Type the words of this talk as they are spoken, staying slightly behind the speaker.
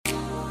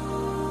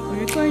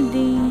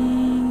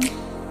Recording!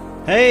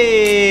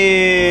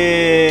 Hey!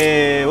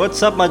 What's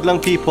up,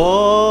 madlang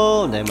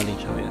people? Dahil maling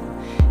show yan.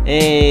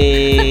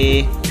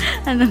 Hey!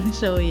 Anong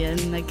show yan?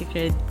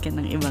 Nag-credit ka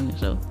ng ibang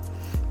show.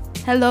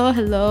 Hello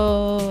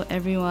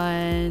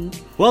everyone!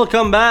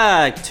 Welcome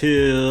back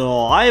to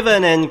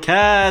Ivan and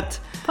Kat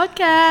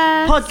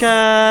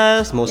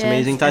Podcast! Most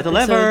amazing title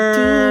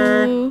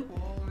ever!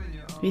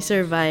 2. We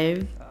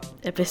survived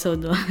episode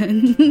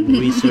 1.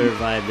 We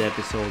survived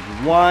episode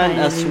 1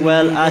 as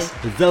well as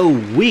the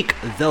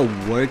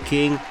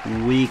working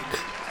week.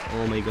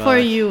 Oh my god. For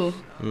you.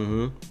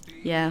 Mm-hmm.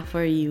 Yeah,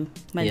 for you.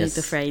 Monday Yes.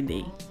 to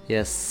Friday.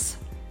 Yes.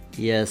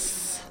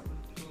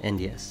 And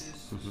yes.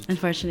 Mm-hmm.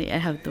 Unfortunately, I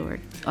have to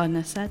work on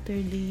a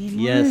Saturday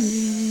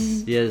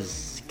morning.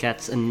 Yes.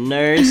 Kat's a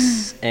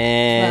nurse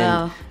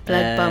and Wow,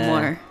 plug pa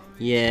more.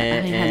 Yeah,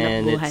 Aking hanap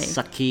and buhay. it's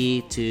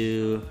sucky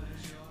to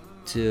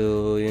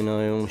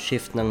yung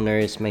shift ng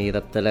nurse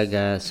mahirap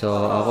talaga. So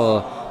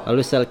ako, I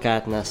always tell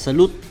Kat na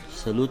salute,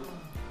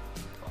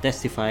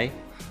 testify.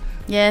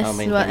 Yes,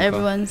 maintain while ko.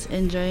 everyone's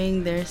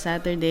enjoying their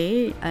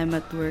Saturday, I'm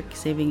at work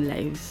saving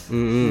lives.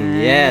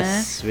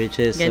 Yes, which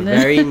is a Ganun.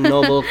 very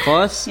noble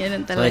cause.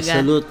 Ganun So I talaga.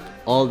 salute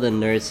all the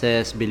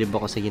nurses. Bilib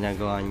ako sa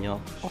ginagawa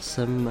nyo.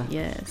 Awesome.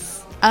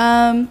 Yes.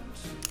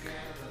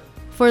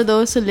 For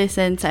those who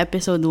listened sa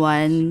episode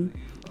 1,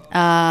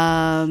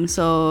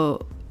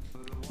 so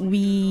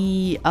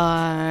we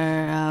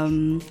are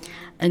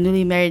a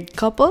newly married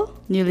couple.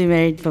 Newly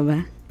married pa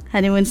ba?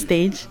 Honeymoon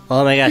stage.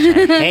 Oh my gosh,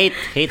 I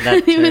hate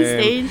that Honeymoon term.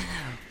 stage.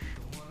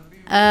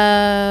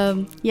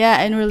 Yeah,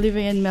 and we're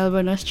living in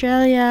Melbourne,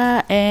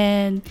 Australia,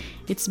 and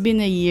it's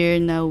been a year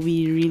now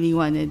we really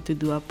wanted to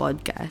do a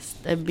podcast.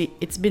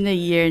 It's been a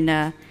year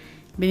na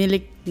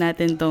binilik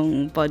natin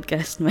tong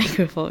podcast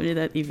microphone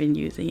without even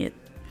using it.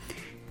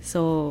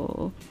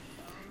 So,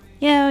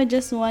 yeah, I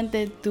just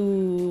wanted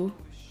to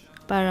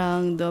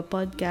parang do a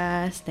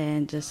podcast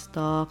and just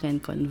talk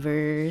and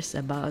converse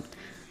about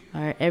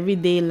our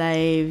everyday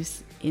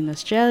lives in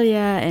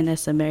Australia and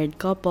as a married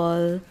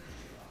couple.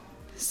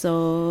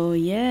 So,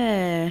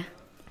 yeah.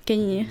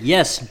 Can you?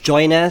 Yes,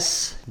 join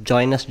us.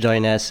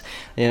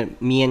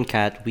 Me and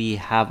Kat,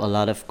 we have a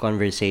lot of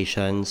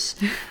conversations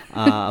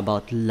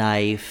about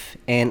life.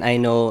 And I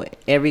know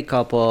every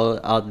couple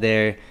out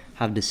there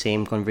have the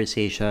same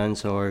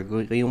conversations, or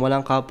yung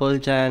walang couple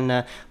dyan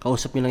na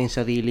kausap nyo lang yung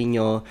sarili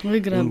nyo.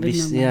 Uy, grabe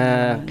Imbis naman. na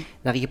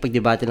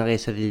nakikipagdebate lang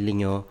kayo sa sarili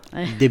nyo.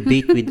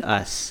 Debate with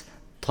us.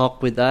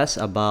 Talk with us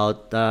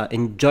about,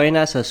 and join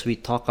us as we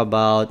talk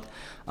about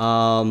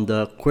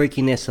the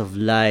quirkiness of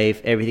life,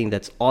 everything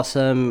that's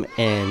awesome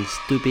and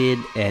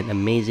stupid and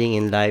amazing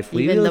in life.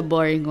 Even the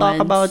boring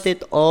talk ones. about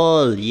it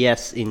all.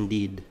 Yes,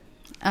 indeed.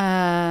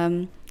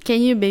 Can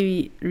you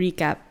maybe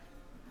recap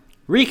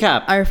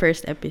Recap. our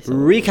first episode?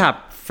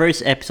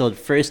 First episode,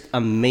 first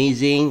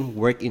amazing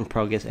work in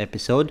progress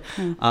episode.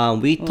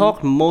 We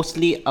talked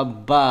mostly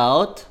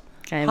about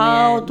Kaya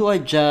how yan. to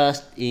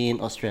adjust in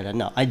Australia.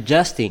 No,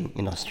 adjusting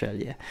in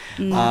Australia.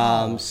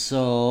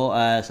 So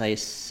as I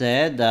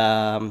said,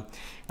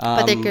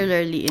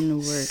 Particularly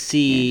in work.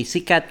 si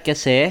Kat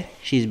kasi,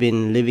 she's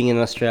been living in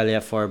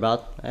Australia for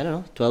about, I don't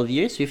know, 12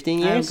 years, 15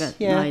 years. got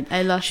no idea.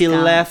 I lost She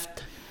count.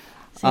 left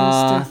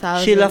Since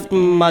she left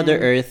 2000 Mother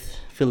Earth,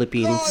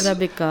 Philippines.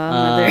 Grabe ka,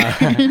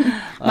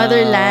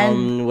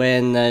 motherland.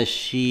 When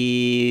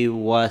she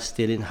was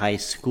still in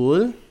high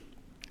school.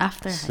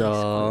 After high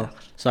school.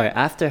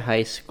 After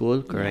high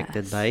school,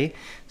 corrected Yes. by.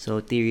 So,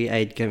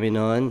 teary-eyed kami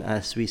noon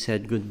as we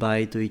said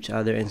goodbye to each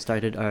other and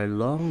started our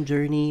long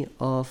journey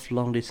of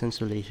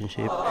long-distance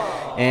relationship.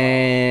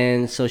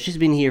 And so, she's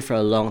been here for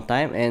a long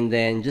time. And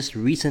then, just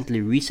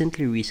recently,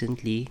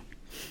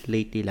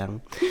 lately lang,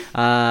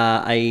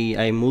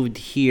 I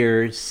moved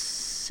here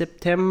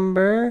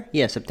September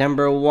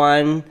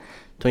 1,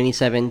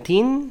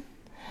 2017.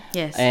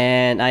 Yes.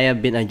 And I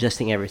have been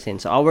adjusting ever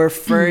since.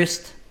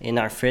 In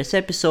our first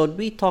episode,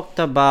 we talked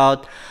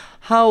about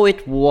how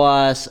it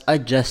was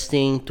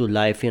adjusting to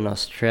life in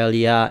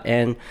Australia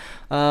and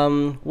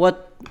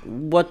what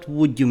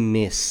would you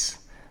miss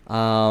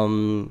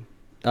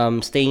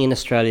staying in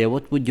Australia.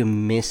 What would you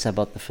miss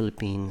about the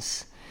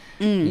Philippines?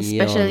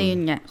 Especially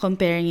yun nga,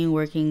 comparing yung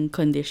working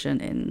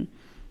condition and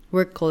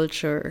work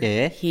culture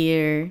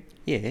here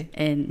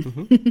and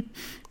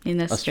in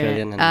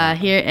Australia.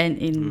 Here and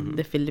in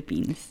the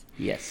Philippines.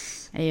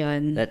 Yes.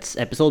 Ayun. That's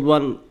episode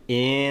 1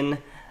 in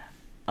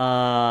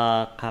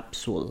a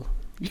capsule.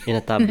 In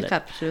a tablet.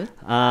 Capsule.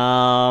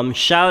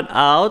 Shout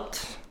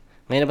out.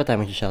 May na ba tayo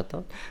mag-shout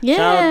out? Yeah,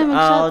 shout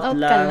mag-shout out out ka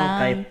lang lang.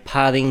 kay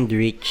Paring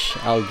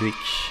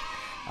Aldrich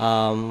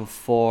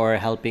for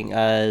helping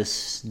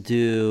us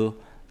do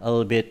a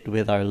little bit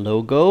with our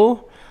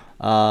logo.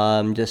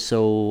 Just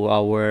so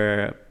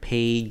our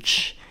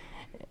page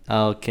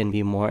can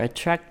be more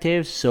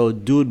attractive. So,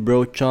 Dude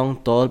Bro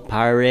Chong Tol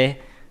Pare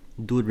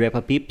Dude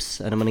Repa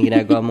Peeps, ano man ang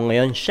ginagawa mo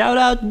ngayon? Shout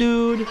out,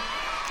 dude!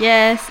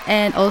 Yes,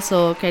 and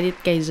also credit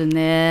kay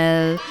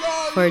Janelle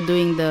for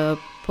doing the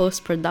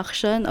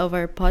post-production of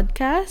our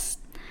podcast.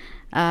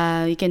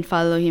 You can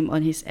follow him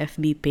on his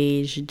FB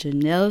page,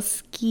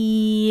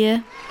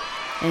 Janelski.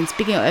 And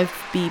speaking of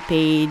FB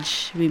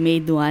page, we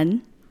made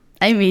one.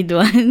 I made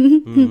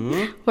one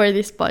for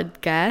this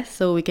podcast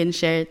so we can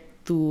share it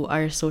to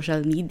our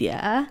social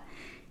media.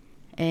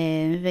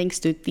 And thanks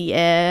to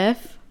TF,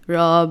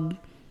 Rob,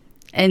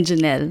 and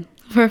Janelle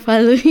for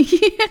following.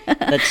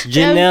 That's We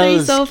have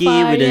three so Janelski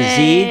far. with a Z.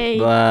 Yay!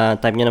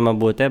 Type nyo na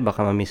mabuti,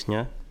 baka ma-miss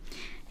nyo.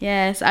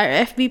 Yes, our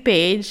FB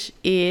page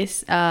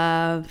is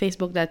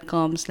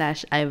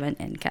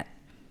facebook.com/IvanandCat.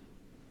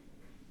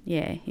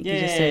 Yeah, you can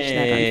just search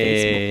that on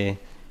Facebook. Yay!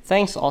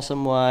 Thanks,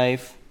 awesome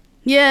wife.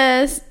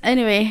 Yes.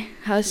 Anyway,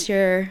 how's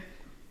your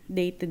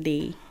day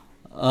today?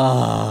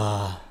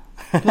 What?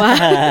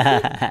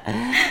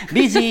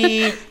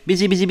 Busy.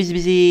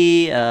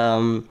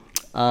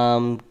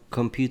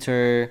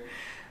 Computer,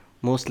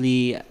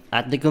 mostly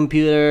at the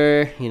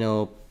computer,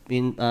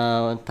 in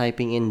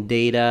typing in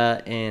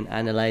data and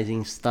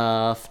analyzing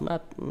stuff.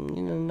 Not,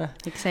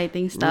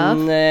 Exciting stuff.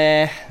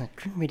 I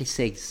couldn't really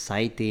say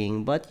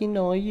exciting, but you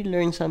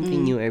learn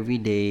something new every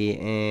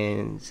day,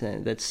 and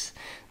that's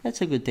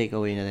a good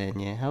takeaway na rin,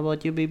 yeah. How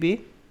about you,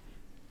 baby?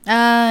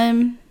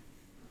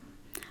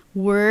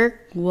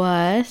 Work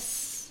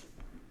was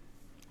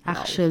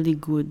actually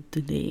good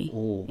today.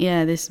 Oh.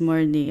 Yeah, this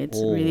morning it's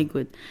Oh. really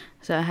good.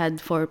 So I had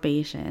 4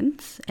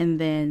 patients,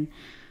 and then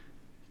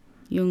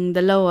yung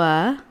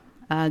dalawa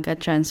got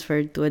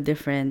transferred to a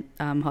different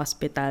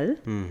hospital.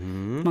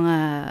 Mm-hmm.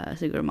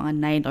 Siguro mga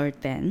 9 or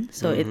 10.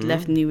 So it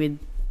left me with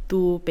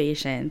 2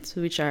 patients,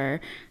 which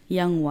are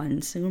young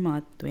ones. Siguro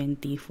mga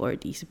 20,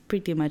 40s.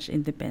 Pretty much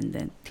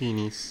independent.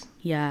 Teenies.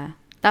 Yeah.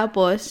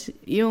 Tapos,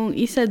 yung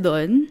isa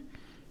doon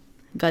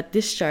got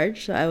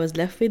discharged. So I was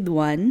left with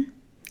 1.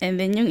 And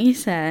then yung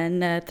isa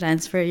na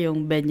transfer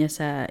yung bed niya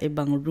sa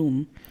ibang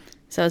room.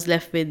 So I was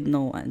left with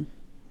no one.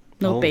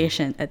 No Oh.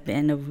 patient at the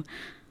end of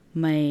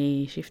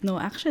my shift. No,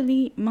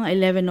 actually, mga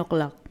 11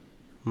 o'clock.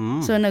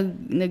 So,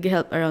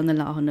 nag-help around na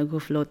lang ako.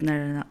 Nag-float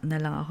na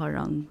lang ako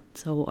around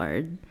sa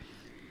ward.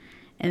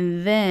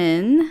 And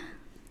then,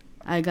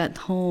 I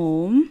got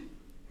home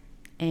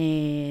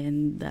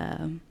and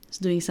was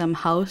doing some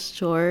house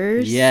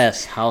chores.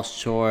 Yes, house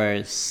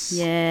chores.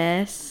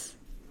 Yes.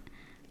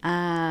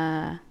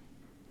 I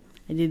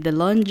did the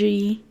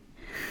laundry.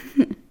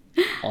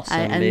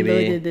 Awesome, I baby.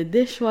 unloaded the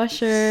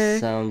dishwasher.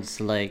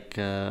 Sounds like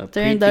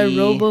Turned the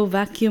robo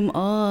vacuum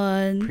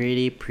on.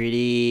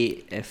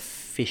 pretty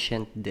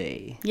efficient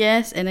day.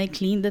 Yes, and I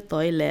cleaned the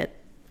toilet.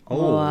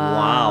 Oh,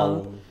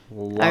 wow.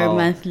 Our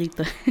monthly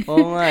toilet.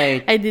 Oh,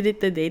 my. I did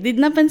it today.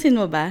 Napansin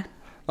mo ba?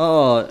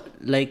 Oh,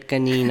 like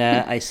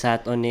kanina, I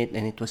sat on it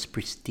and it was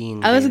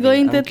pristine. I was baby.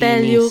 going to Ang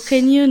tell you, kinis.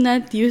 can you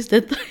not use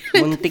the toilet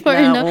Muntik for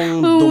na now?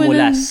 akong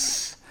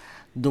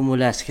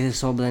dumulas kasi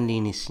sobrang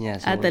linis niya.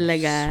 So,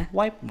 talaga?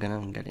 Swipe,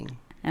 ganun galing.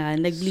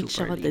 Nag-bleach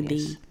Super ako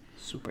today. linis.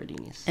 Super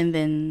linis. And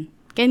then,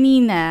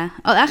 kanina,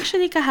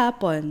 actually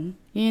kahapon,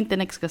 yun yung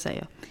tinext ko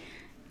sa'yo.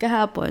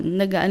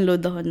 Kahapon,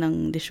 nag-unload ako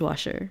ng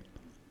dishwasher.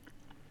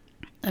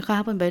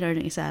 Kahapon ba yun or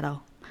ng isa araw?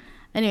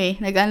 Anyway,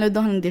 nag-unload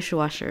ako ng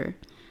dishwasher.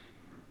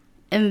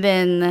 And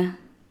then,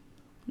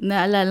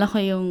 naalala ko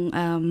yung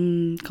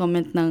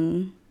comment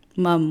ng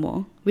mom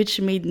mo,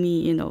 which made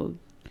me,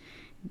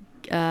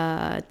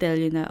 tell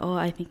you na,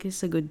 I think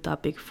it's a good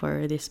topic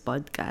for this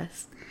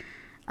podcast.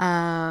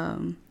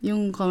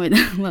 Yung comment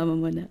ng mama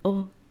mo na,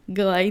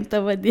 gawain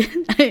tamad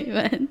yan,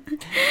 Ivan.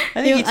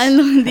 Yung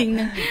unloading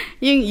na,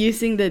 yung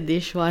using the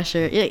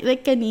dishwasher.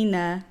 Like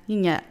kanina,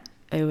 yun nga,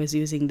 I was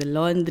using the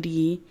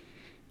laundry,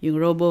 yung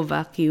robo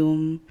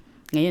vacuum,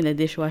 ngayon the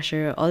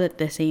dishwasher, all at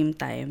the same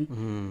time.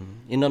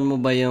 Inon mo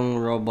ba yung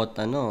robot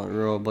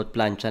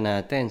plancha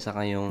natin,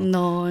 saka yung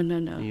No.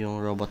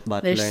 yung robot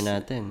butler There's-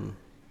 natin?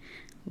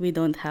 We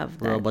don't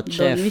have that. Robot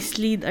Don't chef.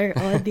 mislead our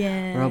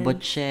audience. Robot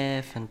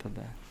chef, ano pa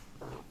ba?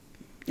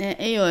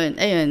 Ayun.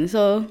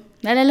 So,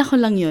 naalala ko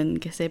lang yun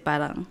kasi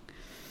parang,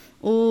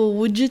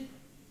 would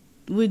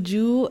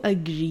you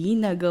agree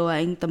na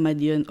gawaing tamad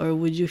yun, or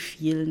would you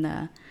feel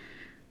na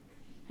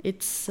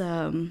it's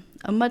a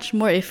much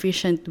more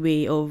efficient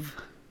way of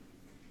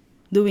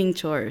doing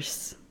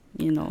chores,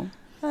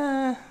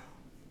 I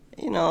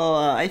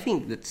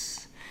think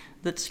that's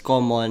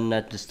common,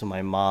 not just to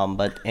my mom,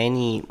 but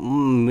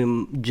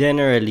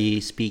generally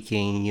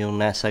speaking,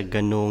 yung nasa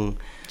ganung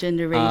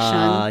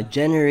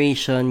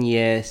generation,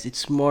 yes,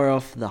 it's more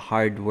of the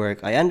hard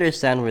work. I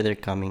understand where they're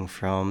coming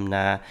from.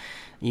 Na,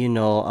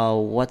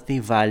 what they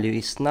value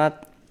is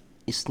not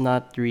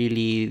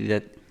really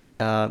that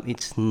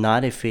it's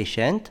not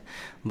efficient,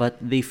 but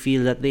they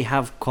feel that they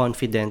have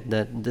confidence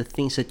that the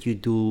things that you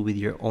do with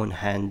your own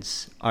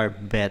hands are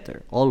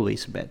better,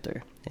 always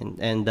better.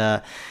 And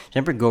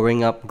syempre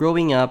growing up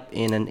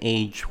in an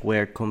age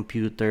where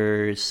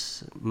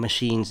computers,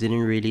 machines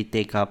didn't really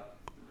take up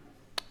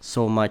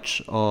so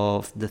much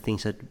of the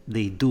things that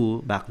they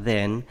do back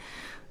then.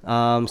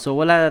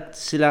 So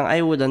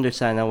I would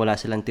understand na wala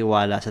silang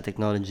tiwala sa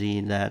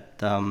technology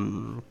that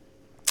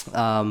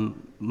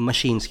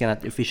machines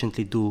cannot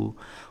efficiently do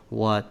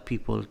what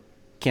people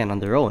can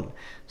on their own.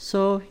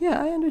 So, yeah,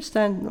 I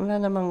understand.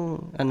 Wala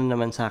namang, ano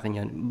naman sa akin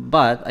yun.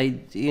 But,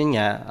 yun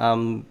nga,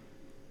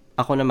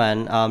 ako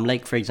naman,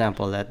 like for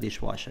example, that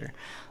dishwasher.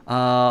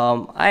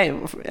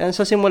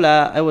 Sa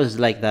simula, I was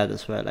like that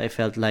as well. I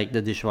felt like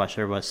the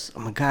dishwasher was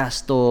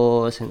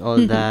magastos and all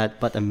that,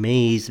 but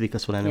amazed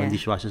because wala naman Yeah.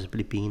 dishwasher sa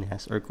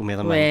Pilipinas, or kung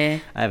meron man,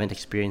 We. I haven't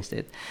experienced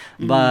it.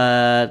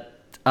 But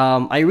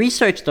I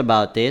researched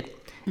about it.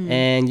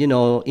 And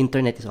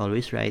internet is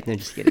always right. No,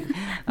 just kidding.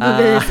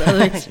 Google is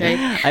always right.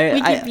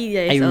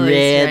 Wikipedia is I always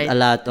read right. a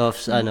lot of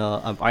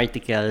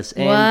articles,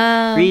 and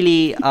Wow.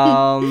 really,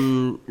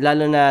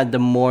 lalo na the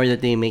more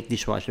that they make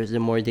dishwashers,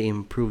 the more they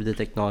improve the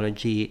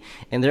technology,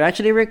 and they're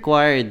actually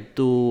required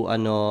to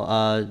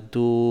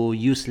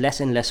use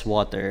less and less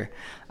water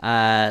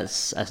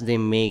as they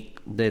make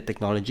the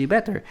technology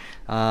better.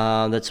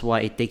 That's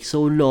why it takes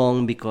so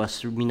long,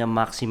 because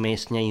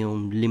mina-maximize niya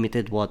yung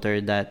limited water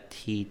that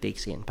he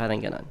takes in. Parang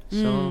ganon.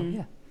 So,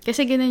 yeah.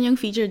 Kasi ganun yung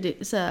feature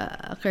sa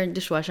current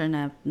dishwasher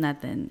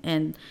natin.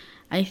 And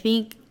I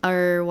think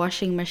our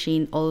washing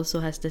machine also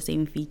has the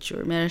same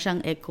feature. Meron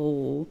siyang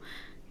eco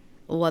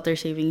water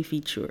saving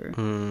feature.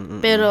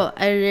 Pero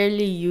I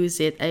rarely use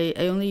it. I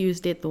only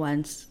used it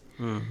once.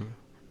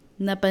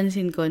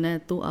 Napansin ko na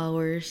 2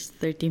 hours,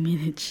 30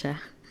 minutes siya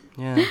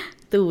Yeah.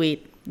 to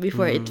wait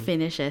before it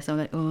finishes. I'm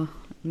like, oh,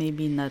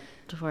 maybe not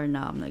for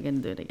now. I'm not gonna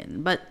do it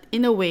again. But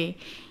in a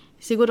way,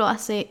 siguro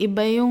kasi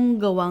iba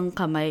yung gawang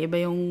kamay,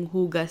 iba yung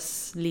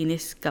hugas,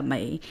 linis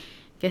kamay.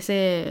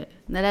 Kasi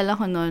nalala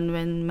ko noon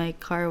when my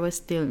car was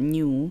still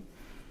new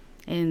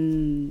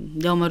and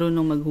di ako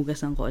marunong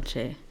maghugas ng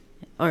kotse.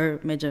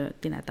 Or medyo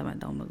tinatamad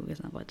ako maghugas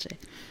ng kotse.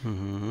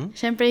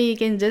 Siyempre, you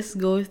can just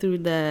go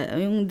through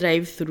yung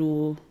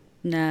drive-through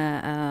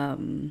na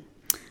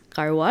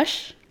car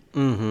wash.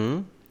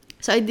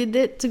 So, I did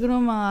it siguro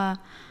mga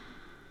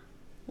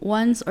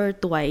once or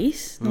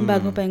twice nung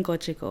bago pa yung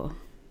kotse ko.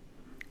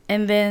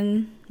 And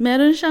then,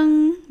 meron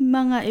siyang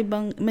mga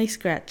ibang, may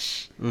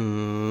scratch.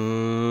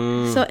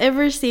 So,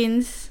 ever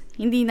since,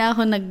 hindi na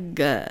ako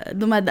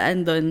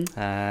dumadaan doon.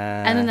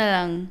 Ano na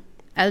lang,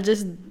 I'll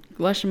just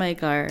wash my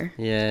car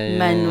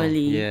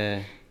manually.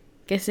 Yeah.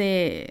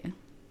 Kasi,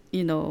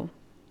 I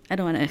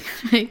don't wanna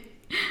make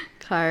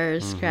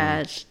car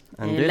scratched.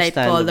 And light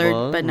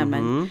colored pa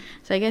naman.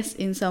 So, I guess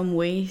in some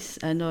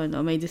ways,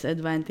 may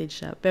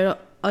disadvantage siya. Pero,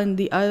 on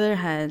the other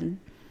hand,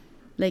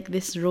 like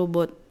this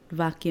robot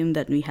vacuum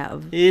that we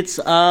have. It's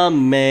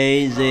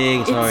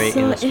amazing. Sorry, so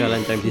in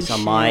Australian terms, it's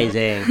efficient.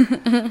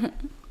 amazing.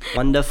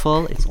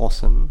 Wonderful. It's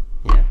awesome.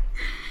 Yeah.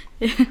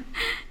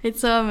 It's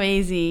so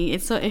amazing.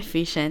 It's so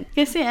efficient.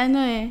 Kasi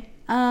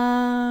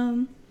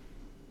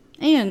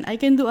ayun, I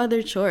can do other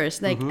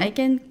chores. Like, I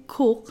can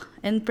cook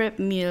and prep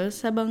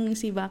meals habang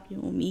si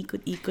vacuum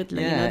umiikot-ikot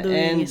lang,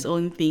 doing his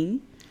own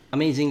thing.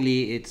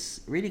 Amazingly,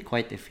 it's really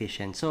quite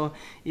efficient. So,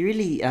 it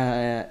really,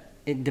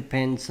 it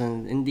depends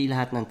on, hindi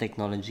lahat ng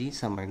technology.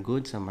 Some are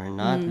good, some are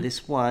not.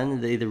 This one,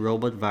 the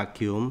robot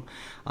vacuum,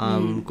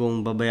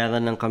 kung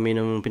babayaran lang kami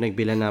ng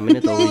pinagbilan namin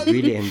ito, we'd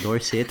really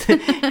endorse it.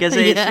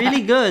 Kasi it's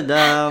really good.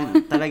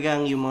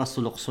 Talagang yung mga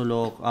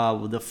sulok-sulok,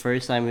 the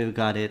first time we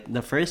got it,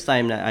 the first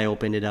time that I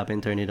opened it up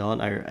and turned it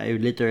on, I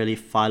literally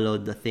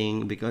followed the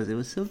thing because it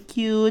was so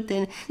cute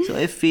and so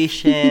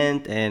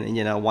efficient, and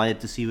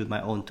wanted to see with my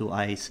own two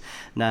eyes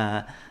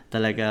na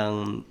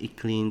talagang it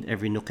cleaned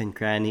every nook and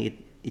cranny.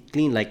 It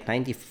cleaned like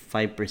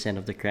 95%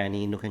 of the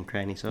nook and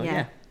cranny. So,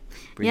 yeah.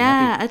 Pretty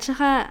happy. At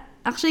saka,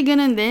 actually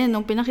ganun din,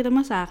 nung pinakita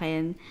mo sa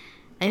akin,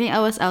 I think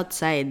I was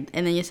outside,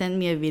 and then you sent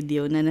me a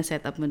video na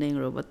na-set up mo na yung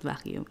robot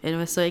vacuum. And I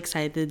was so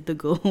excited to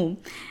go home.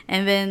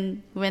 And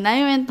then, when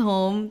I went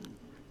home,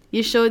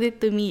 you showed it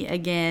to me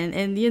again.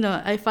 And,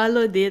 I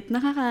followed it.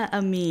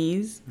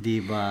 Nakaka-amaze.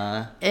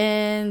 Diba?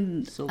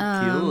 And, So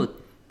cute.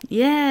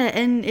 Yeah,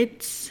 and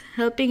it's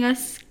helping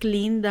us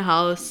clean the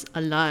house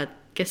a lot.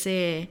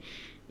 Kasi,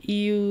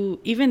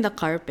 even the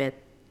carpet,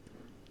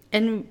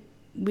 and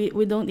we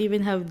don't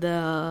even have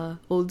the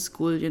old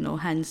school,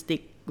 hand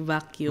stick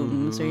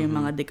vacuums or yung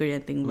mga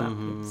decorating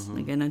vacuums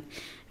na ganun.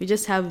 We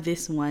just have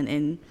this one,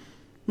 and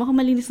mukhang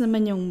malinis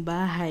naman yung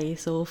bahay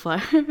so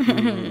far.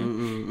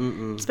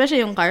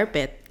 Especially yung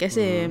carpet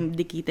kasi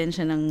dikitan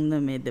siya ng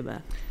dumi,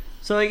 diba?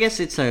 So I guess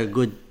it's a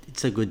good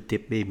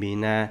tip, baby,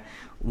 na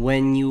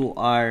when you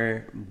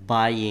are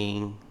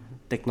buying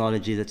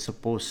technology that's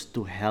supposed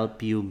to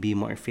help you be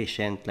more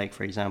efficient, like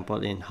for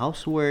example in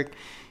housework,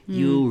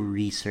 you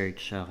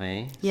research,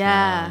 okay?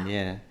 Yeah. So,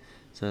 yeah.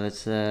 So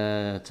that's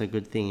a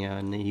good thing.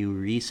 You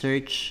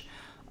research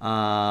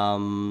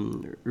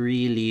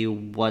really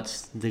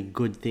what's the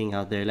good thing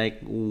out there.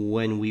 Like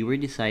when we were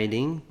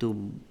deciding to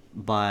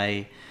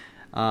buy,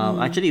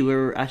 actually we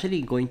were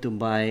actually going to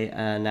buy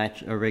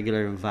a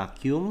regular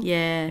vacuum.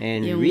 Yeah,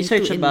 And yung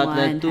research about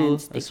 2-in-1 that too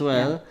hand stick, as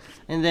well.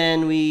 And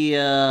then we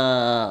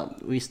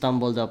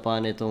stumbled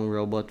upon itong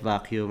robot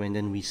vacuum, and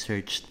then we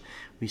searched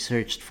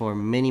for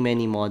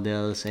many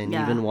models, and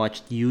even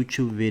watched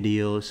YouTube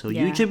videos. So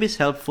Yeah. YouTube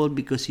is helpful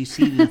because you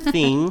see the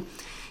thing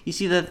you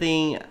see the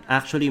thing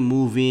actually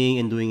moving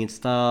and doing its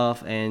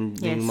stuff, and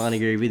yung Yes. mga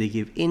nag-review, they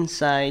give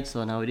insights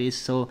on how it is.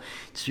 So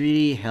it's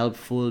really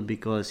helpful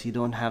because you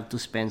don't have to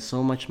spend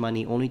so much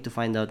money only to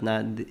find out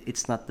that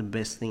it's not the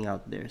best thing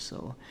out there.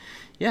 So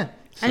yeah.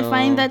 I So,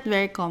 find that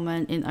very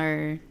common in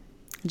our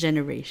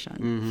generation.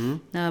 Mhm.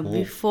 Na Oh.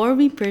 before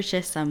we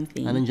purchase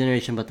something, Anong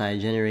generation ba tayo?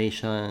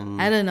 Generation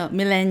I don't know,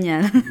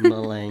 millennial.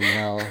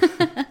 millennial.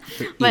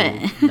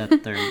 But- That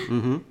term.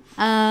 Mhm.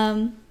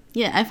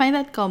 Yeah, I find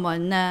that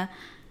common na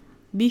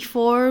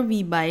before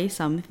we buy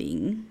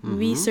something,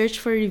 we search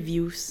for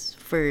reviews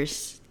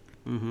first.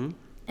 Mhm.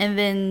 And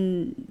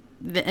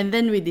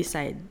then we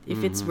decide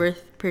if it's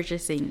worth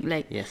purchasing.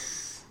 Like,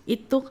 Yes.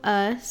 it took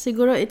us,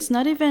 siguro, it's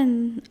not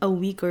even a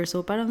week or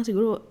so, parang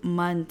siguro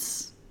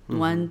months,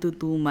 1 to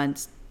 2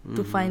 months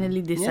to finally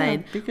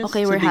decide, because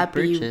okay, it's a we're big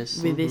happy purchase.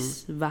 with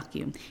this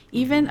vacuum.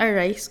 Even a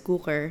rice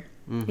cooker,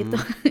 ito,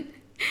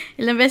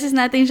 ilang beses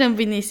natin siyang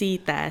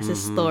binisita sa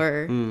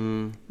store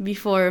Mhm.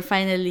 before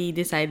finally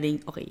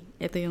deciding, okay,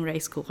 ito yung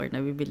rice cooker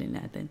na bibili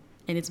natin.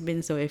 And it's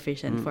been so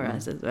efficient for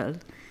us as well.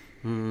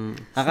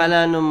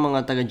 Akala nung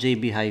mga taga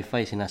JB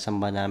Hi-Fi,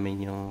 sinasamba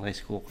namin yung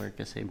rice cooker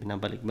kasi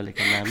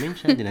binabalik-balikan namin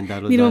siya, Hindi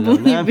dinadalo-dalo mo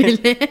namin.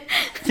 bumibili.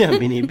 Hindi namin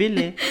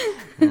binibili.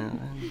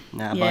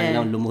 Naabangan Yeah.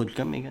 lang lumuhod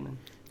kami, ganun.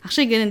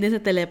 Actually, ganun din sa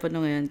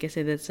telepono ngayon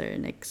kasi that's our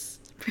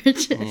next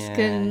purchase.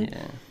 Kung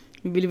Yeah.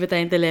 bibili ba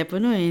tayong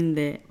telepono?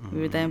 Hindi.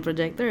 Bibili tayong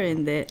projector?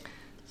 Hindi.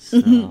 So,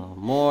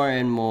 more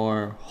and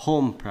more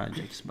home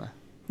projects ba?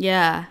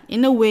 Yeah.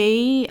 In a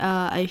way,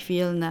 I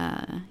feel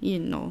na,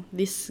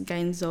 these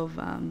kinds of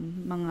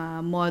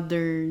mga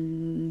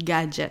modern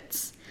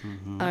gadgets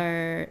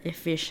are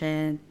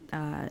efficient.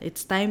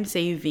 It's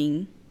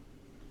time-saving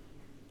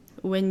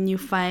when you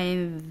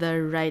find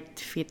the right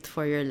fit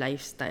for your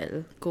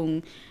lifestyle.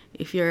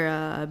 If you're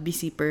a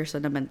busy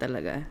person naman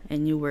talaga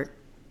and you work,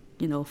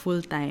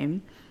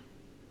 full-time,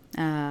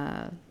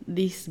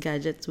 these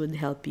gadgets would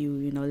help you,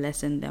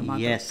 lessen the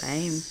amount of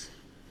time.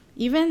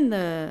 Even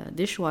the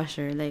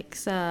dishwasher, like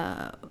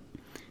sa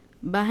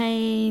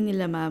bahay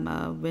nila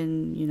mama,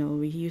 when,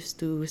 we used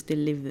to still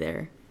live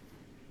there,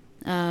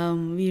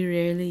 we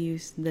rarely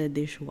used the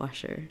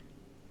dishwasher.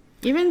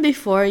 Even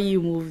before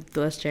you moved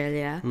to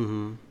Australia,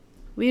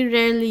 we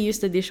rarely use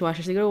the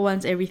dishwasher. Siguro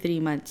once every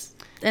 3 months.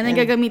 And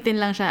nagagamitin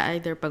lang siya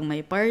either pag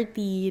may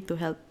party to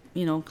help,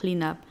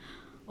 clean up.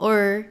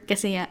 Or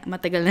kasi nga,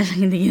 matagal na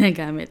siyang hindi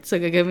ginagamit.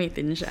 So,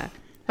 gagamitin siya.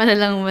 Para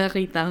lang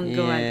makita kung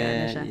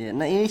gumagana siya. Yeah.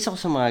 Nainis ako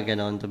sa mga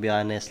ganon, to be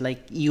honest.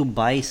 Like, you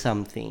buy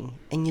something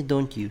and you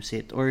don't use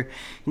it. Or,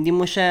 hindi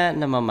mo siya Sayang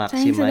sa daw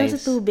na-maximize.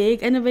 sa tubig.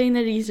 Ano ba yung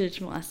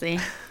na-research mo kasi?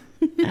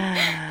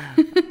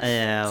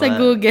 Yeah, Sa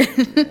Google.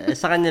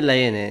 sa kanila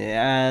yun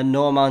eh.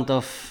 No amount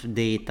of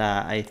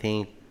data, I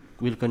think,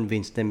 will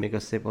convince them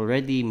because they've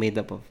already made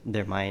up of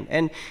their mind.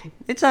 And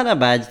it's not a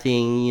bad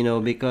thing,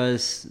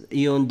 because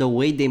the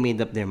way they made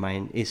up their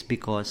mind is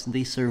because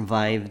they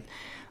survived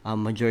a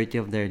majority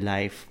of their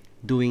life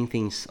doing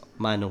things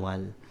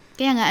manual.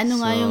 Kaya nga, ano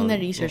nga So, yung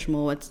na-research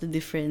mo? What's the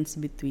difference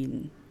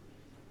between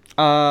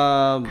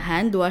Um,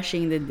 hand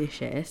washing the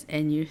dishes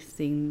and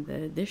using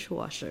the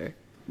dishwasher?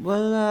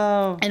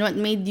 well, And what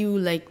made you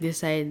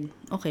decide,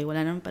 okay,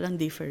 wala naman palang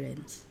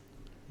difference?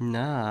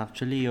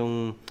 actually,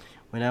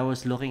 when I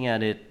was looking at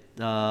it,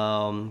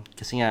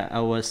 kasi nga,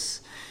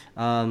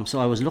 so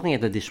I was looking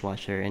at the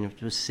dishwasher and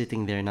it was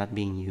sitting there not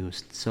being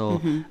used.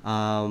 So,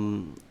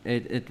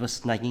 it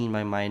was nagging in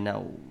my mind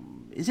now,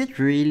 is it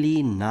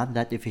really not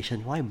that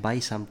efficient? Why buy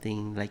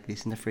something like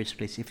this in the first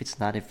place if it's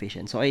not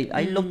efficient? So,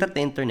 I looked at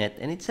the internet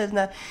and it says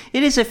that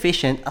it is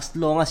efficient as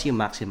long as you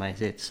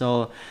maximize it.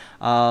 So,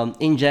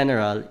 in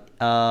general,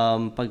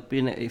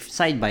 if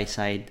side by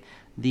side,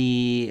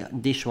 the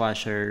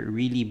dishwasher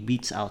really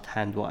beats out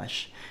hand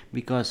wash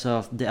because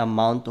of the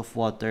amount of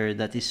water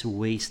that is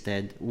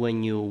wasted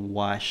when you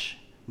wash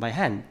by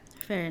hand.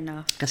 Fair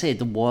enough. Kasi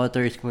the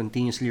water is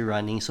continuously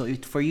running. So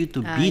for you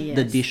to beat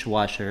the yes.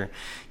 dishwasher,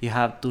 you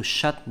have to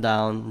shut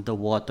down the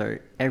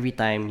water every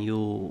time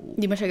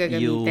Hindi mo siya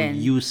gagamitin.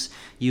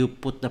 you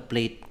put the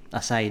plate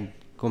aside.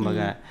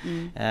 Kumbaga.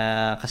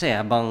 Kasi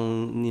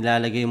habang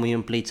nilalagay mo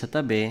yung plate sa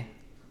tabi,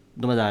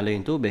 dumadalo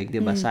yung tubig,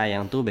 'di ba?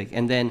 Sayang tubig.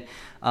 And then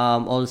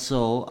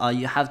also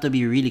you have to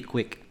be really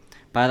quick.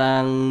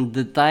 Parang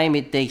the time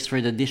it takes for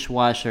the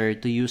dishwasher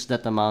to use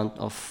that amount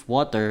of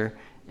water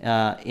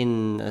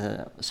in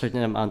a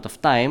certain amount of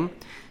time,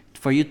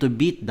 for you to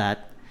beat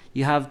that,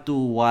 you have to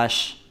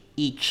wash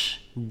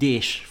each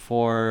dish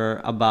for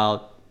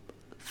about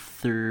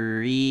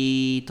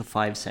 3 to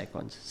 5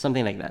 seconds.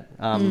 Something like that.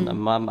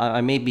 I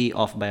may be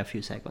off by a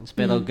few seconds.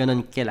 Pero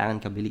ganun kailangan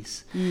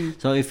kabilis.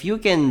 So if you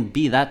can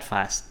be that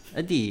fast,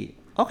 edi,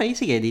 okay,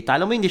 sige, di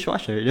talo mo yung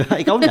dishwasher. Di ba?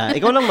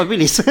 Ikaw lang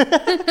mabilis.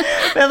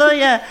 Pero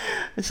yeah,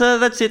 so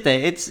that's it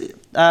eh. It's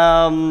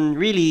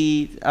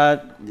really,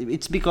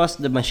 it's because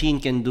the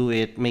machine can do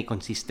it, may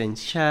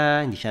consistency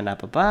siya, hindi siya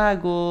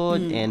napapagod,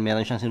 and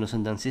meron siyang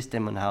sinusundang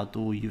system on how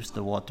to use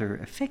the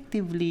water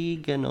effectively,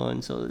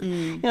 ganon. So,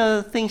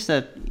 things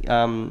that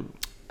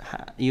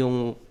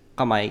yung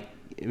kamay,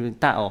 yung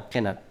tao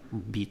cannot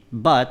beat.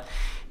 But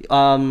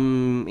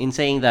in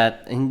saying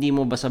that, hindi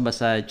mo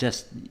basa-basa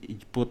just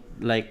put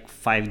like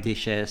 5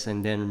 dishes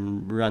and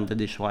then run the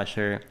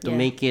dishwasher to Yeah.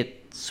 make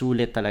it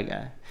sulit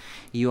talaga.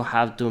 You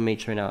have to make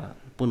sure na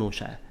puno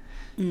siya.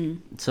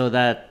 So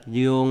that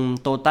yung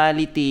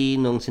totality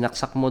nung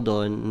sinaksak mo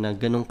doon na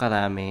ganung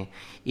karami,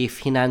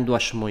 if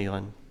hinandwash mo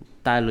yon,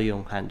 talo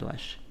yung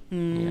handwash.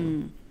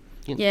 Yan.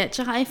 Yeah,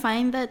 tsaka I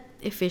find that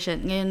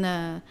efficient ngayon na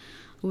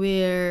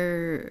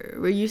we're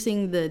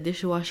using the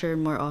dishwasher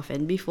more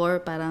often. Before,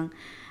 parang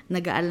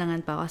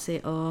nag-aalangan pa kasi,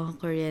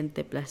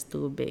 kuryente plus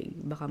tubig,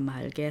 baka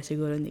mahal. Kaya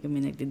siguro hindi kami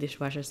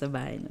nagdi-dishwasher sa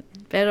bahay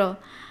natin. Pero,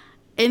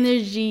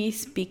 energy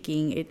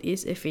speaking, it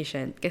is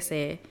efficient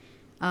kasi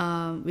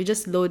we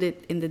just load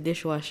it in the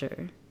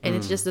dishwasher. And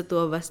it's just the two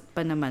of us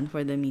pa naman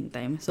for the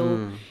meantime.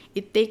 So,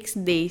 it takes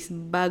days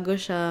bago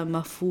siya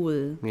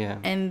ma-full. Yeah.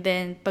 And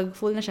then, pag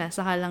full na siya,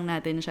 saka lang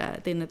natin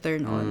siya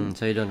tina-turn on.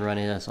 So you don't run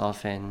it as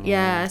often.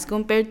 Yeah, as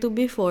compared to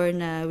before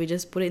na we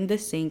just put it in the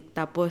sink,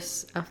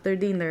 tapos after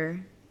dinner,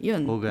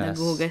 yun, Hugas.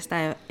 naghuhugas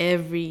tayo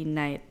every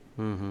night.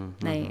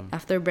 Mhm. Like,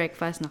 after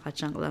breakfast,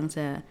 nakachunk lang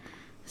sa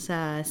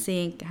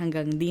sink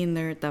hanggang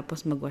dinner,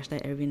 tapos magwash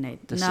tayo every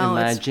night. Tapos Now,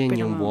 it's imagine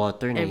pretty yung much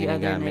water na every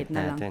other ginagamit night na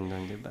lang. natin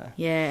doon, di ba?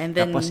 Yeah, and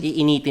then, Tapos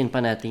iinitin pa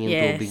natin yung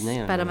yes, tubig na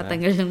yun. para di ba?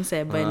 matanggal yung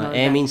seba and all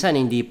that. Minsan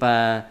hindi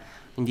pa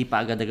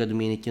agad-agad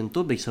uminit yung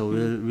tubig. So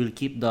we'll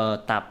keep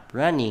the tap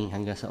running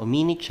hanggang sa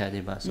uminit siya,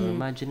 'di ba? So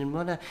imagine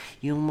mo na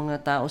yung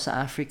mga tao sa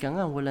Africa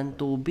nga walang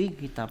tubig,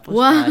 tapos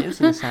Wow. tayo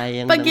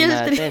sinasayang lang Pag-guilt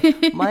natin.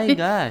 My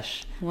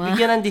gosh. Wow.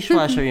 Bigyan ng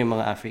dishwasher yung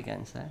mga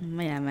Africans, ha?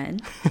 Mayaman.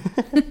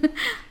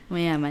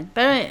 Mayaman.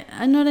 Pero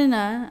ano rin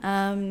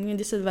yung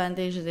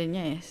disadvantage din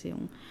niya is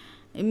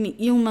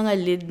yung mga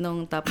lid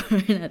ng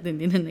Tupperware natin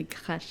din na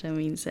nagkakasya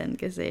minsan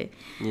kasi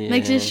Yeah.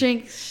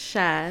 nagsishrink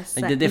siya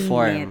sa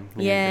Nagde-deform. init.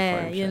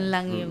 Yeah, Nagde-deform yun siya.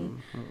 lang yung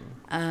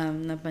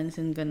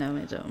napansin ko na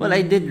medyo. Well,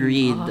 I did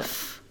read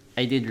off.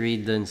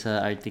 dun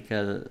sa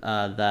article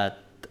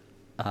that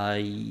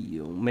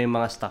may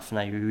mga stuff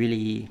na you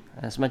really,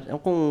 as much,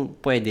 kung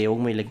pwede,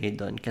 huwag mo ilagay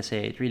doon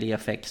kasi it really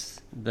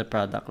affects the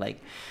product. Like,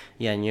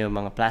 yan, yung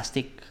mga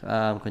plastic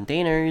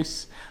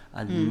containers,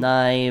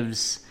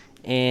 knives,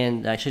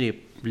 and actually,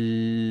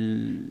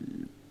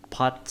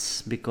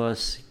 pots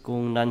because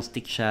kung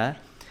non-stick siya,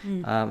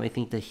 I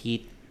think the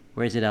heat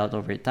wears it out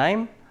over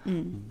time.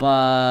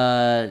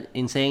 But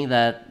in saying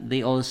that,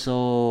 they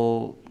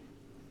also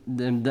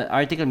the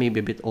article may be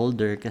a bit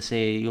older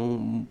kasi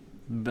yung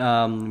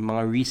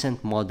mga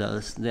recent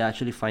models, they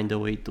actually find a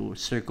way to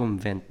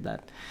circumvent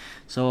that.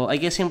 So, I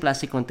guess yung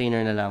plastic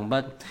container na lang.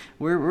 But,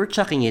 we're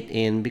chucking it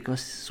in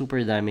because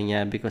super dami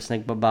niya. Because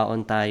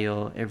nagbabaon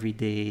tayo every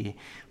day.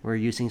 We're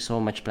using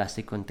so much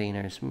plastic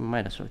containers.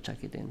 Might as well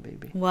chuck it in,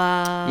 baby.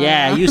 Wow.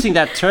 Yeah, using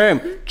that term.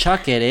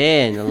 Chuck it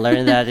in.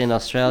 Learn that in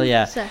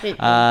Australia. Chuck it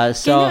in.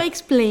 So, Can you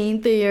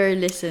explain to your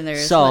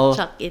listeners so, what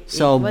chuck it is?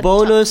 So, What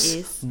bonus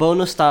chuck is?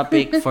 bonus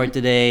topic for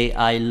today.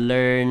 I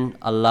learn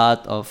a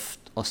lot of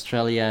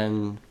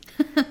Australian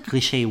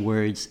cliche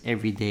words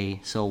every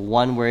day. So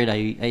one word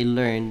I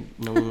learned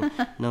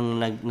nung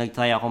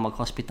nagtry ako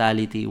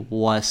mag-hospitality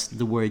was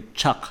the word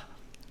chuck.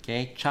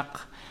 Okay?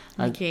 Chuck.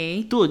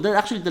 Okay.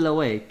 Actually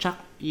dalawa eh.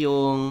 Chuck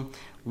yung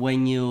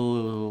when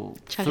you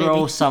Chuck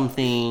throw it in.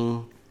 something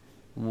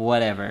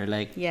whatever,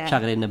 like Yeah.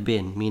 chuck it in the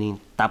bin, meaning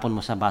tapon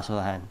mo sa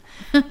basurahan.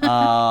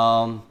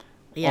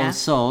 Yeah.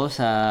 Also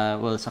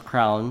sa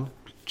Crown,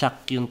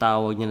 chuck yung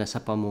tawag nila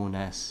sa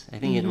pamunas. I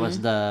think it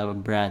was the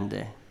brand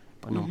eh.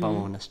 Panong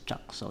pamunas,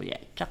 chuck. So yeah,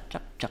 chuck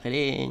it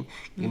in.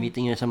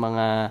 Gamitin nyo sa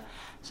mga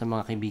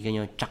kaibigan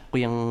nyo. Chuck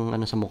ko yung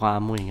sa mukha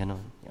mo eh,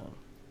 gano'n. Yun.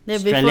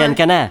 Australian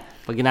ka na.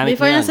 Pag ginamit mo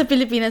Before yan. nasa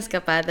Pilipinas ka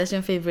pa, tapos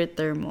yung favorite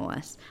term mo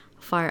was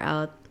far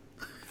out.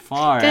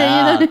 Far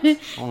Kaya out. you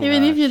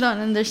even if you don't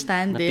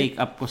understand Na-pick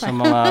it. up ko sa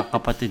mga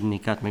kapatid ni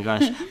Kat. My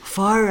gosh.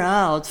 Far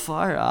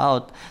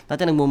out.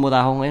 Dati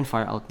nagmumura ako ngayon,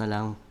 far out na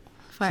lang.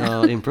 Far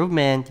So,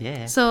 improvement.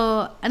 Yeah.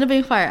 So, ano ba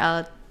yung far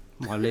out?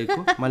 Malay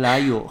ko.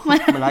 Malayo.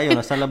 Malayo.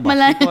 Nasa labas.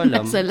 Malayo, Hindi ko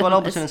alam. nasa Hindi ko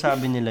alam labas. kung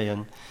sinasabi nila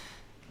yun.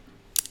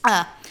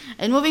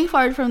 And moving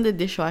forward from the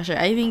dishwasher,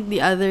 I think the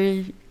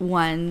other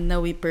one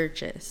na we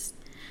purchased,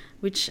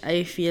 which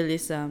I feel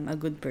is a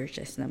good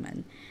purchase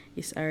naman,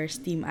 is our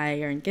steam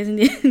iron. Kasi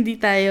hindi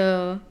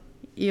tayo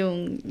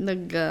yung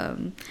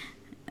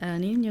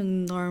yung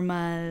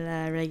normal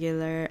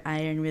regular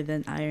iron with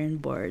an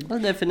iron board.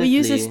 Well, definitely. We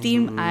use a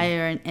steam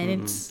iron and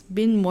it's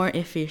been more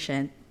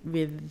efficient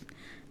with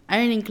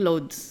ironing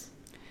clothes.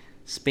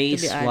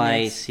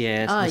 Space-wise,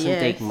 yes.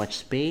 Doesn't take yes. much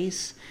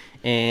space.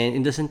 And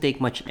it doesn't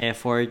take much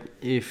effort.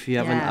 If you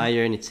have an Yeah.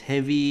 iron, it's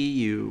heavy.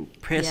 You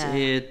press Yeah.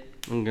 it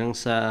hanggang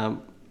sa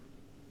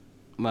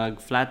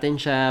mag-flatten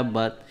siya.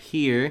 But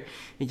here,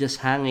 you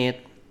just hang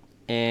it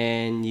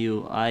and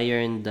you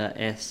iron the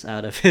S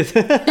out of it.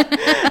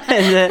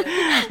 And then,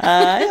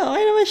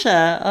 okay naman siya.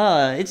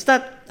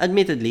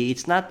 Admittedly,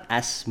 it's not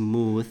as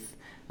smooth,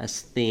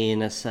 as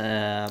thin as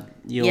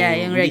yung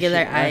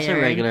regular as a iron.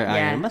 regular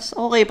Yeah. iron. Mas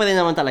okay pa rin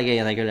naman talaga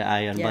yung regular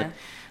iron. Yeah. But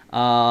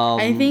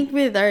I think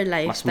with our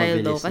mas lifestyle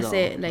though, mabilis,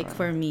 kasi no? like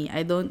for me,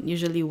 I don't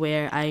usually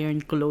wear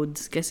iron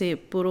clothes kasi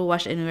puro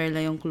wash and wear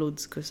lang yung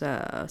clothes ko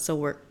sa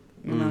work,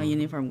 yung mga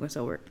uniform ko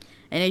sa work.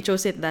 And I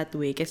chose it that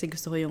way kasi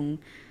gusto ko yung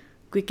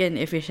quick and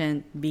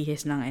efficient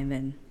bihis lang and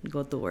then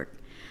go to work.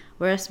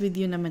 Whereas with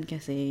you naman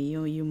kasi,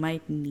 you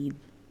might need,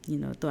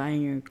 to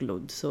iron your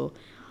clothes. So,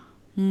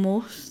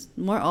 more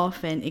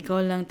often,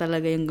 ikaw lang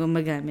talaga yung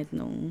gumagamit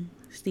ng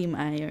steam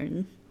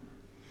iron.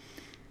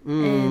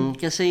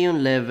 Kasi yung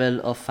level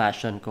of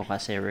fashion ko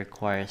kasi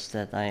requires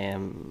that I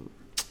am,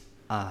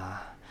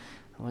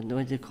 what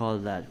do you call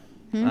that?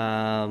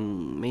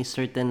 May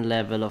certain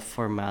level of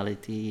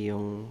formality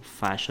yung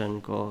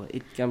fashion ko.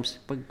 It comes,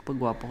 pag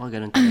gwapo ka,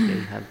 ganun talaga,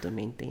 you have to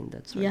maintain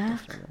that sort Yeah.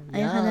 of.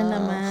 Ayan ka na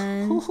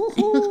naman.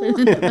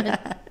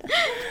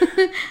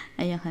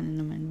 Ayan ka na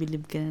naman.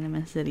 Believe ka na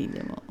naman sa sarili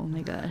mo. Oh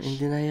my gosh. In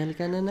denial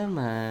ka na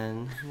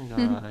naman. Oh my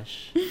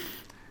gosh.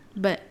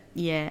 But,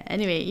 yeah.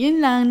 Anyway, yun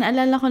lang.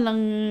 Naalala ko lang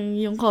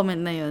yung comment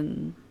na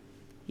yun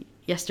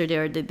yesterday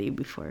or the day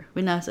before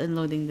when I was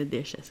unloading the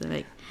dishes. So,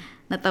 like,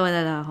 natawa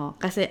na lang ako.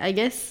 Kasi, I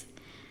guess,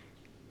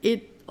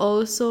 it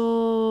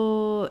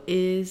also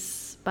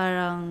is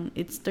parang,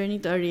 it's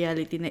turning to a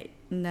reality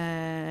na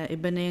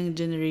iba na yung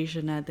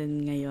generation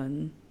natin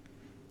ngayon.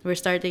 We're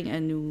starting a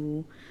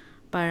new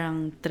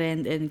parang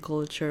trend and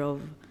culture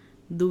of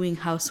doing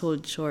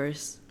household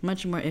chores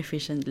much more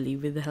efficiently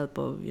with the help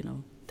of,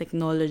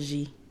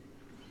 technology.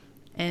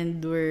 And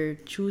we're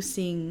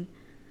choosing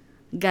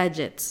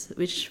gadgets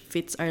which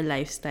fits our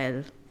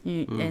lifestyle.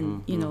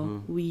 And,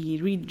 we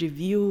read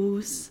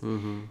reviews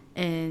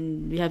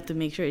and we have to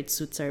make sure it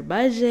suits our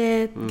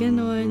budget,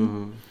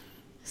 ganon.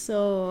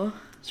 So,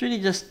 it's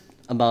really just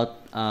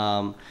about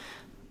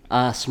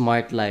a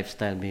smart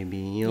lifestyle,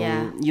 baby.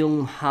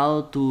 Yung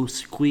how to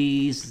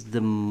squeeze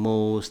the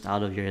most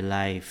out of your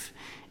life.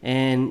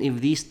 And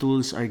if these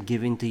tools are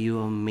given to you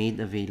or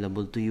made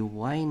available to you,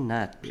 why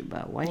not,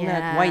 diba? Why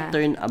not? Why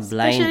turn a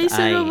blind especially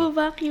eye? sa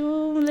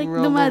Robo-Vacuum. Like,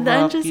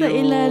 dumadaan siya sa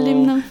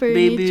ilalim ng furniture.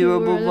 Baby,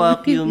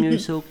 Robo-Vacuum, you're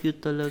so cute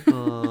talaga.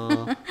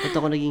 Ba't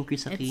ako naging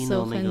Chris Aquino? It's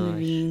so Oh my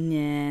gosh.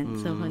 convenient.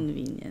 So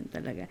convenient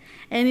talaga.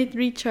 And it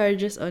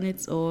recharges on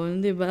its own,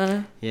 di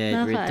ba?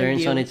 Yeah, it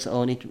returns on its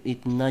own.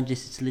 It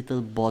nudges its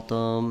little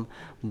bottom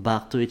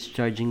back to its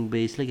charging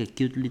base like a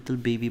cute little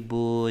baby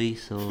boy.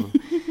 So,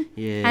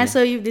 yeah.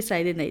 So you've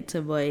decided na it's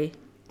a boy.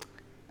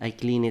 I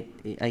clean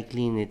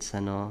its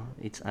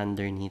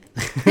underneath.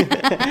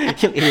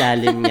 Yung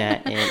ilalim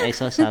niya. And I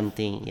saw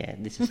something. Yeah,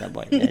 this is a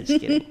boy. Yeah,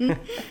 just kidding.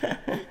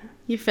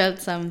 You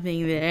felt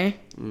something there.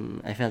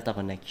 I felt a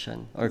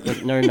connection. Or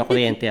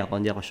nakuryente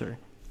ako, hindi ako sure.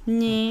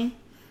 Nye.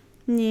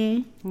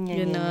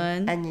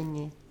 Ganon.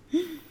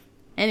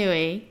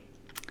 Anyway,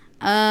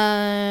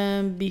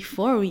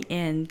 before we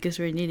end, because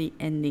we're nearly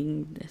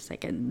ending the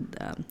second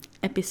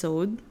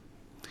episode,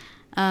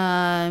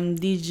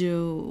 do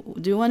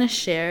you want to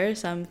share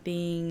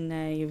something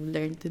that you've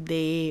learned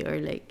today, or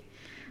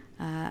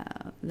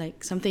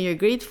like something you're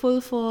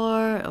grateful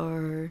for,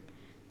 or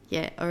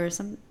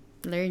some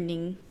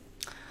learning?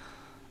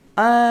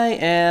 I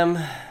am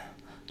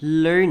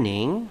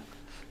learning.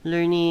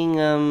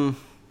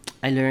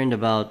 I learned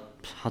about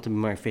how to be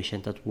more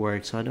efficient at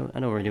work, so I don't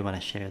really want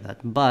to share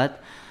that.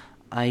 But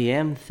I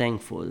am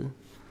thankful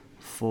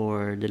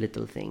for the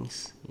little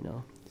things.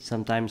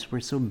 Sometimes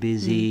we're so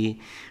busy,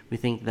 we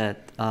think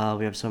that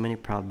we have so many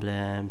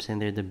problems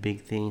and they're the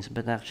big things,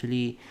 but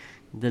actually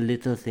the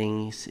little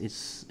things,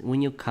 it's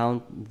when you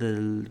count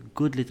the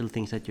good little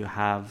things that you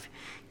have,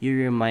 you're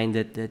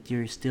reminded that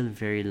you're still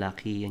very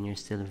lucky and you're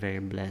still very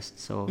blessed.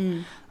 So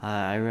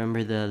I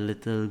remember the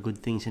little good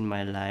things in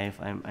my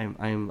life.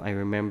 I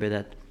remember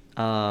that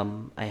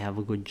I have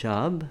a good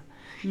job.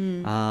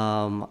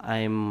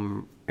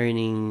 I'm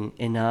earning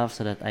enough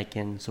so that I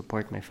can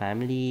support my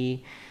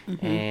family,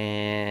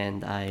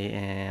 and I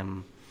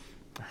am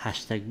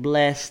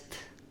 #blessed.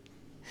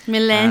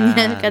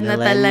 Millennial ka na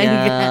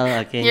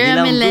talaga. Okay, You're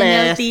a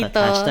millennial blessed,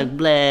 tito.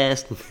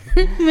 #blessed.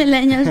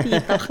 Millennial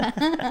tito ka.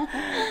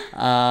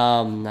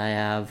 I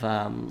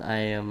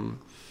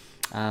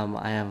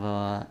have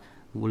a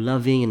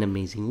loving and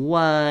amazing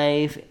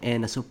wife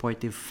and a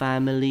supportive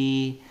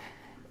family.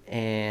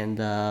 And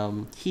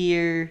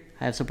here,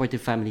 I have supportive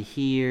family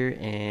here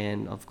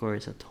and of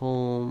course at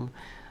home.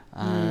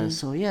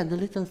 So yeah, the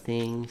little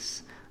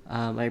things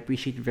I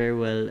appreciate very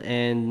well.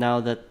 And now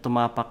that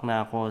tumapak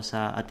na ako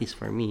sa, at least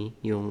for me,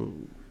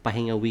 yung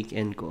pahinga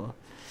weekend ko,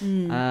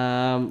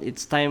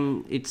 it's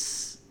time,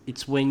 it's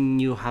when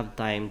you have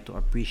time to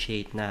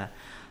appreciate na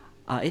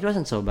it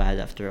wasn't so bad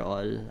after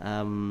all.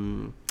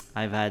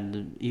 I've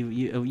had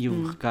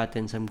you've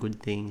gotten some good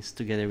things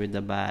together with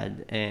the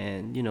bad,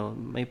 and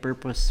may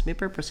purpose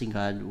in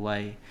God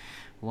why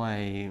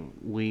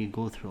we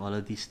go through all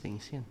of these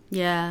things.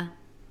 Yeah,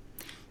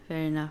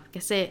 fair enough.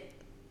 Kasi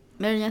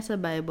meron niya sa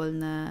Bible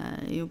na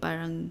yung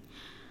parang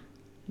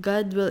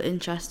God will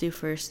entrust you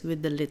first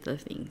with the little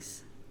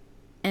things,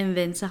 and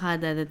then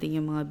saka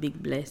dadating yung mga big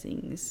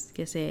blessings.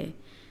 Kasi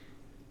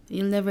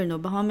you'll never know.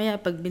 Baka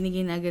mamaya pag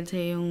binigay na agad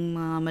sa'yo yung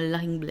mga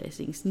malalaking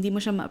blessings, hindi mo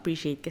siya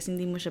ma-appreciate kasi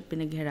hindi mo siya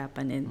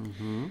pinaghirapan. And,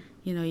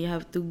 you know, you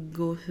have to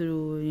go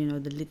through, you know,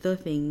 the little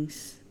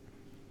things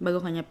bago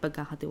kanya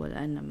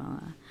pagkakatiwalaan ng mga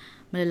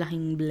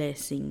malalaking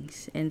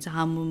blessings. And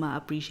saka mo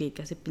ma-appreciate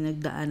kasi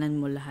pinagdaanan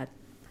mo lahat.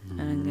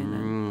 Parang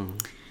ganun.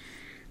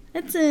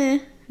 That's a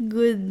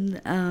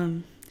good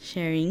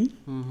sharing.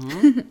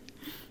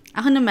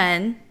 Ako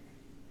naman,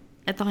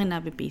 ito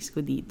kinabi-paste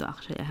ko dito.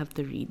 Actually, I have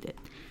to read it.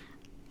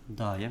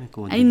 Daya, may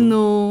kodigo. I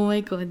know,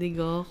 may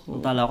kodigo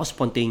ako. Tala ko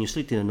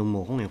spontaneously, tinanong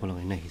mo ko, ngayon ko lang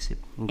yung naisip.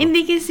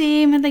 Hindi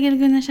kasi, matagal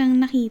ko na siyang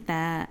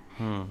nakita.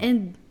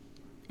 And,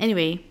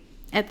 anyway,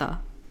 eto,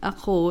 a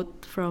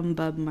quote from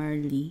Bob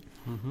Marley.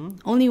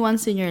 Only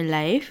once in your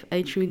life,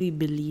 I truly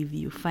believe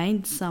you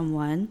find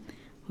someone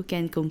who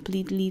can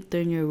completely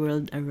turn your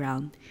world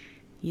around.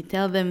 You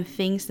tell them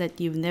things that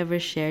you've never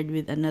shared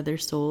with another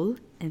soul,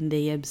 and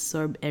they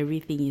absorb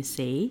everything you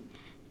say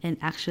and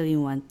actually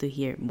want to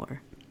hear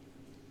more.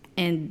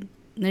 And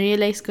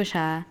na-realize ko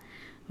siya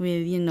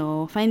with, you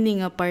know,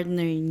 finding a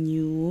partner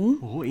new,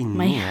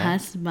 my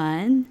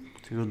husband.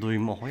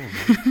 Siguraduhin mo ako yan.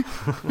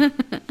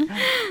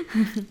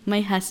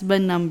 My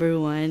husband number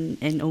 1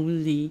 and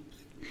only.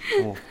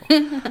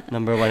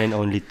 Number 1 and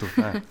only 2.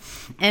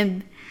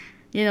 And,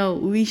 you know,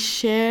 we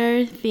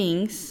share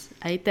things.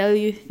 I tell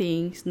you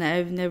things na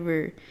I've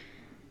never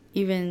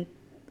even,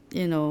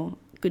 you know,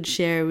 could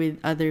share with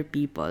other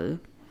people.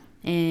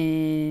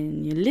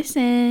 And you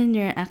listen,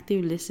 you're an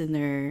active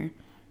listener,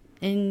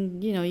 and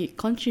you know, you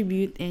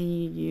contribute,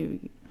 and you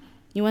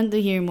want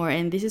to hear more.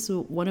 And this is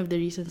one of the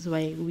reasons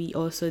why we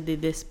also did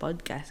this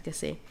podcast,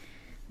 kasi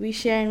we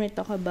share and we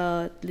talk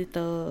about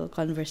little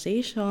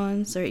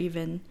conversations, or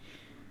even,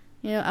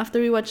 you know,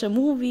 after we watch a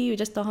movie, we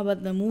just talk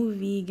about the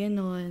movie,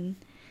 ganon.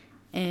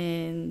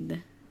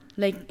 And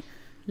like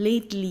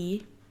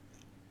lately,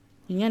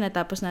 yun nga,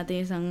 natapos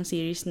natin isang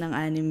series ng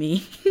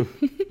anime.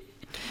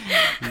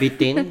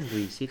 Bitin,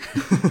 visit.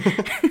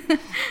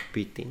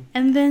 Bitin.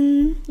 And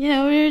then, you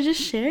know, we were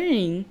just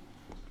sharing.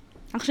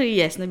 Actually,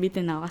 yes,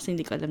 nabitin ako kasi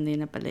hindi ko alam na yun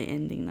na pala yung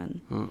ending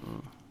nun.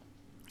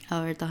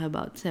 We're talking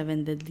about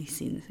 7 Deadly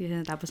Sins. Kasi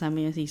natapos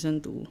namin yung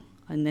season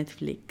 2 on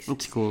Netflix.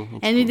 It's cool.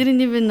 And we didn't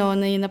even know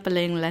na yun na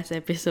pala yung last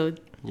episode.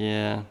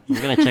 Yeah. I'm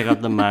gonna check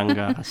out the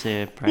manga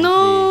kasi apparently...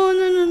 No.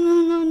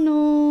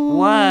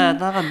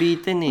 What?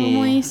 Nakabitin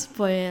eh. May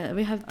spoil.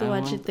 We have to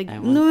watch it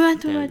together. No, we have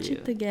to watch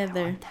it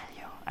together.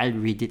 I'll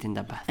read it in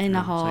the bathroom. Ay,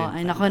 nako.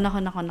 Ay,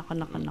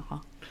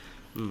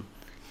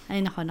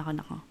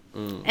 nako.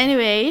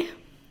 Anyway,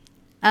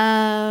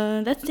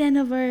 that's the end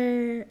of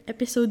our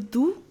episode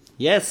 2.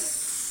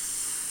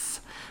 Yes.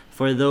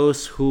 For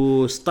those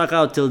who stuck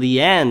out till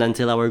the end,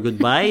 until our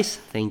goodbyes,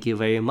 thank you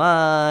very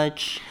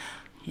much.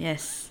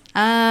 Yes.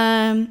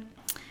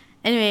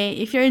 Anyway,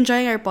 if you're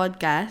enjoying our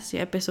podcast,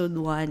 yung episode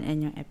 1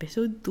 and yung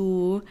episode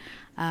 2,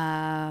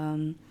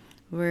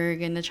 we're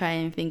gonna try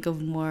and think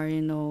of more,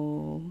 you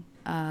know,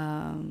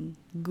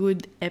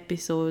 good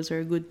episodes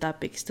or good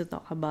topics to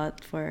talk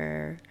about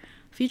for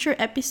future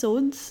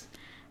episodes.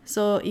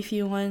 So if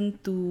you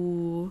want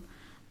to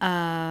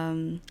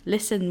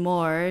listen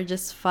more,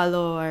 just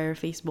follow our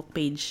Facebook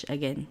page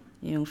again,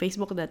 yung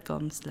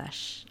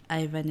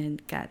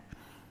facebook.com/IvanandKat.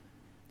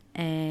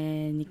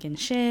 And you can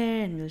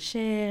share, and we'll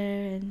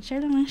share, and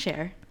share lang ng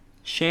share.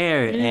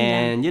 Share,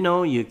 and you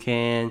know, you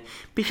can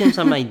pitch in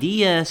some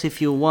ideas if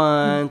you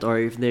want,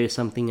 or if there's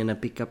something na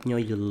pick up nyo,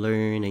 you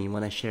learn, and you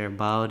want to share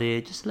about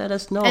it, just let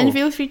us know. And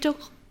feel free to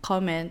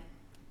comment,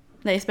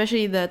 like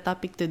especially the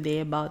topic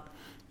today about,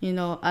 you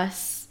know,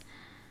 us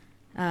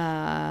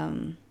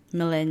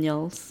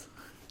millennials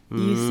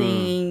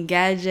using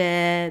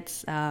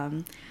gadgets,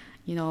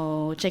 you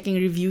know, checking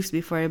reviews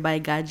before I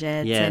buy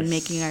gadgets, and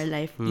making our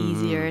life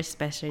easier,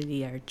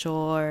 especially our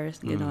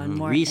chores, you know, and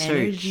more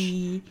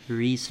energy.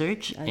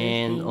 Research,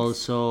 and things.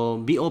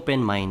 Also be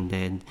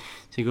open-minded.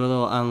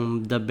 Siguro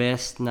the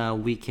best na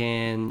we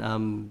can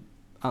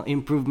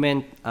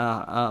improvement.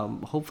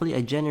 Hopefully,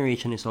 a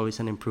generation is always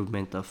an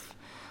improvement of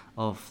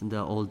the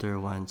older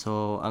one.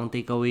 So ang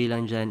takeaway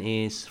lang dyan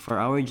is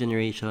for our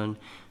generation,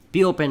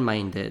 be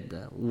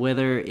open-minded.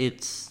 Whether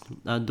it's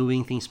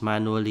doing things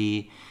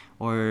manually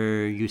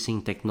or using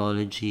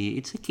technology,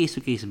 it's a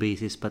case-to-case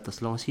basis, but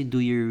as long as you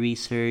do your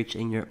research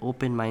and you're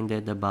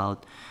open-minded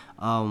about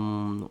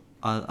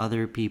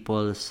other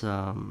people's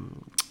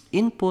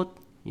input,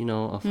 you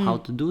know, of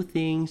how to do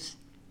things,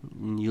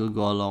 you'll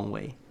go a long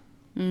way.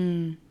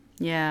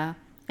 Yeah.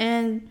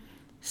 And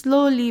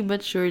slowly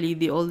but surely,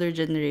 the older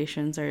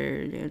generations are,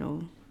 you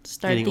know,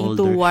 starting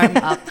to warm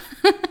up.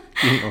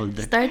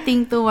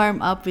 Starting to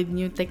warm up with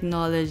new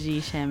technology,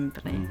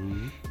 syempre.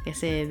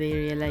 Kasi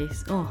they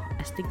realize,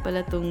 astig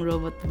pala tong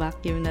robot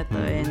vacuum na to,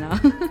 no?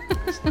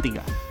 Astig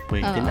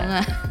pwede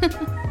na.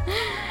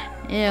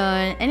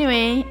 Yun.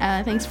 Anyway,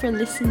 thanks for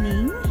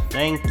listening.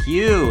 Thank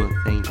you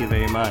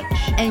very much.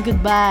 And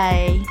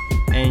goodbye.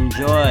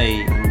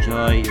 Enjoy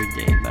your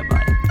day.